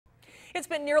It's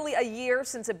been nearly a year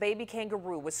since a baby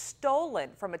kangaroo was stolen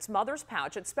from its mother's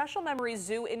pouch at Special Memories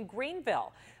Zoo in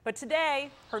Greenville. But today,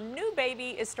 her new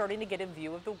baby is starting to get a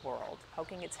view of the world,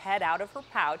 poking its head out of her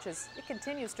pouch as it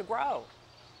continues to grow.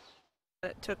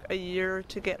 It took a year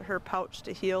to get her pouch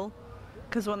to heal,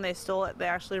 because when they stole it, they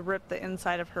actually ripped the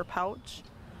inside of her pouch.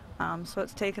 So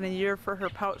it's taken a year for her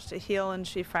pouch to heal, and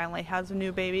she finally has a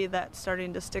new baby that's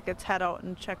starting to stick its head out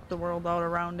and check the world out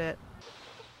around it.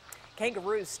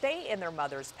 Kangaroos stay in their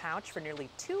mother's pouch for nearly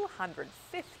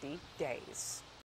 250 days.